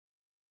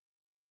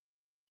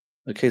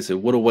Okay, so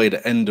what a way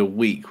to end a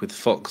week with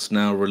Fox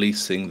now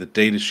releasing the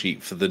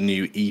datasheet for the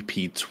new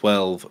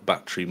EP12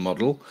 battery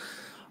model.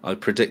 I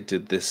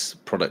predicted this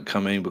product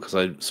coming because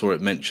I saw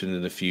it mentioned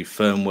in a few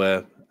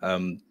firmware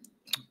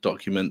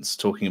documents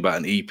talking about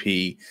an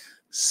EP6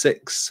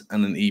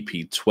 and an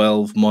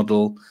EP12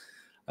 model.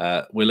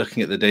 We're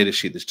looking at the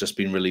datasheet that's just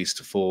been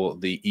released for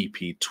the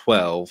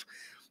EP12.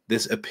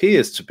 This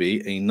appears to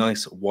be a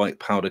nice white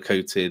powder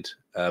coated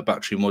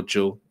battery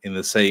module in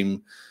the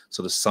same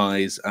sort of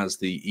size as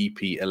the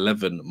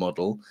EP11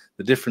 model.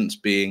 The difference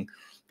being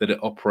that it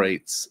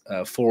operates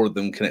four of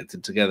them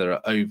connected together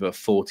at over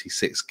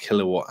 46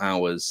 kilowatt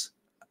hours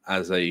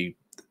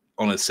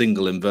on a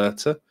single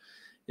inverter.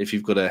 If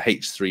you've got a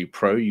H3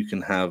 Pro, you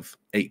can have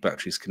 8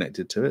 batteries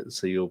connected to it,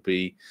 so you'll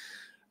be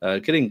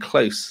getting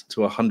close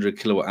to 100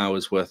 kilowatt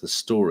hours worth of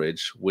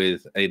storage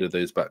with 8 of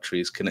those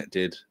batteries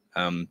connected,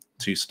 2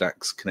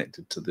 stacks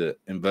connected to the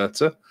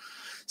inverter.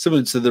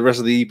 Similar to the rest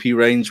of the EP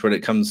range when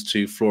it comes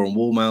to floor and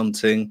wall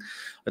mounting,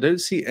 I don't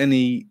see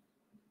any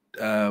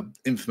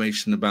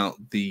information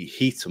about the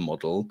heater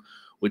model,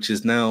 which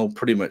is now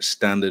pretty much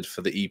standard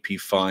for the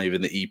EP5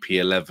 and the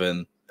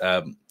EP11.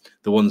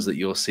 The ones that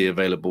you'll see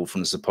available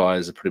from the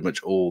suppliers are pretty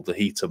much all the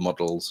heater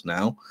models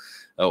now,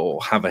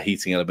 or have a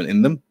heating element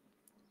in them.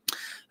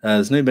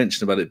 There's no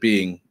mention about it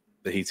being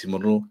the heating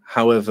model.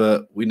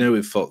 However, we know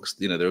with Fox,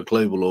 they're a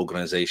global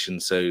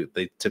organization, so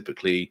they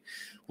typically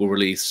will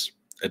release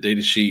a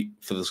data sheet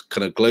for this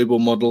kind of global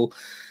model,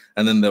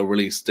 and then they'll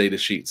release data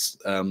sheets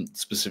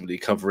specifically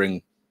covering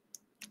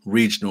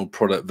regional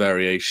product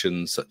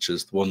variations, such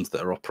as the ones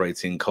that are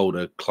operating in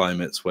colder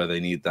climates where they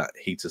need that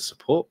heater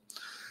support.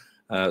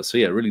 So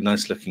yeah, really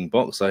nice looking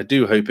box. I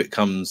do hope it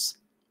comes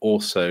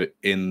also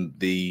in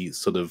the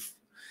sort of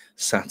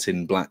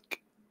satin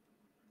black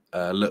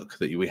look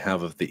that we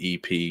have of the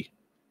EP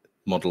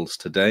models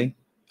today.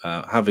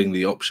 Having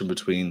the option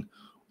between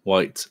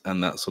white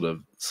and that sort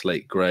of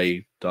slate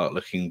grey dark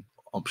looking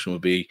option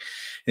would be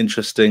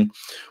interesting.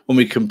 When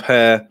we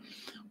compare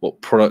the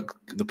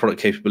product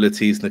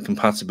capabilities and the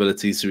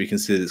compatibility, so we can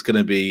see that it's going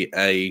to be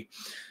a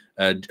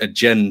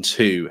Gen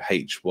 2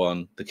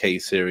 H1, the K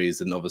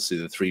series, and obviously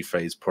the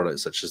three-phase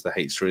products such as the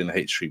H3 and the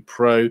H3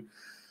 Pro.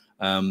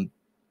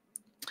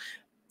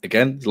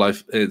 Again,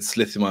 it's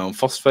lithium ion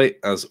phosphate,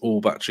 as all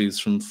batteries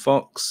from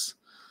Fox.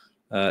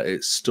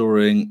 It's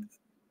storing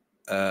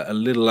a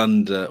little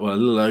over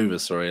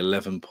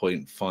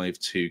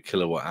 11.52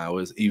 kilowatt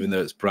hours, even though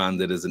it's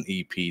branded as an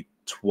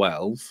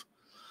EP12.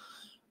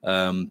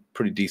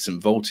 Pretty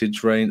decent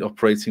voltage range,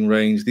 operating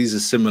range. These are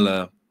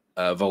similar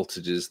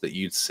voltages that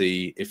you'd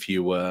see if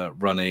you were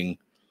running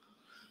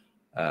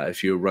a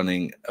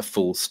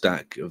full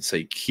stack of,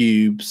 say,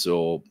 cubes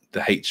or the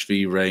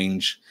HV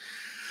range.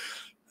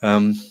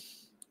 I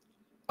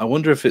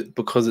wonder if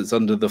because it's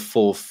under the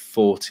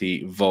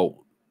 440 volt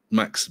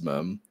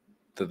maximum,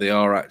 that they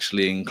are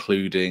actually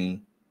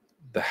including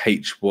the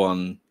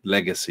H1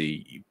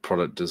 legacy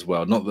product as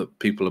well. Not that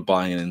people are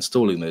buying and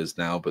installing those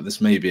now, but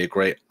this may be a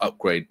great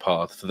upgrade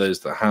path for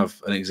those that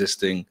have an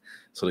existing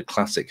sort of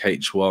classic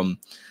H1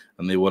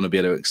 and they want to be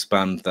able to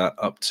expand that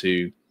up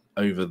to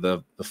over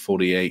the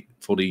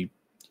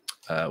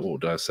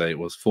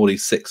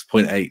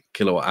 46.8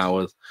 kilowatt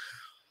hours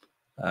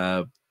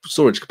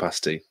storage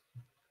capacity.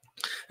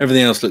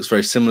 Everything else looks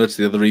very similar to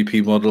the other EP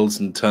models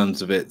in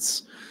terms of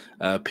its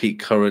peak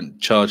current,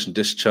 charge and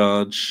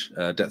discharge.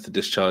 Depth of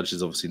discharge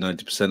is obviously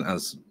 90%,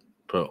 as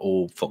per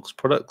all Fox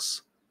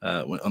products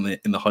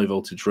in the high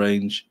voltage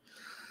range.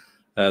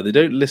 They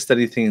don't list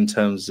anything in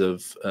terms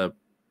of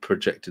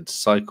projected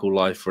cycle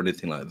life or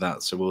anything like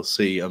that, so we'll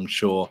see. I'm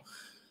sure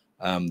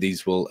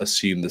these will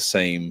assume the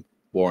same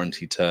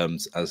warranty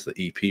terms as the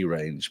EP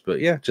range. But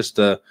yeah, just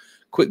a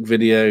quick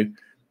video.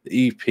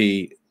 The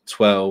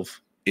EP12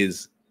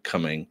 is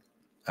coming,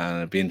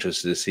 and I'd be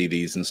interested to see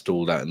these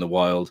installed out in the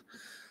wild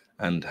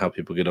and how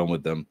people get on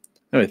with them.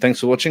 Anyway, thanks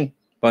for watching.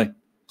 Bye.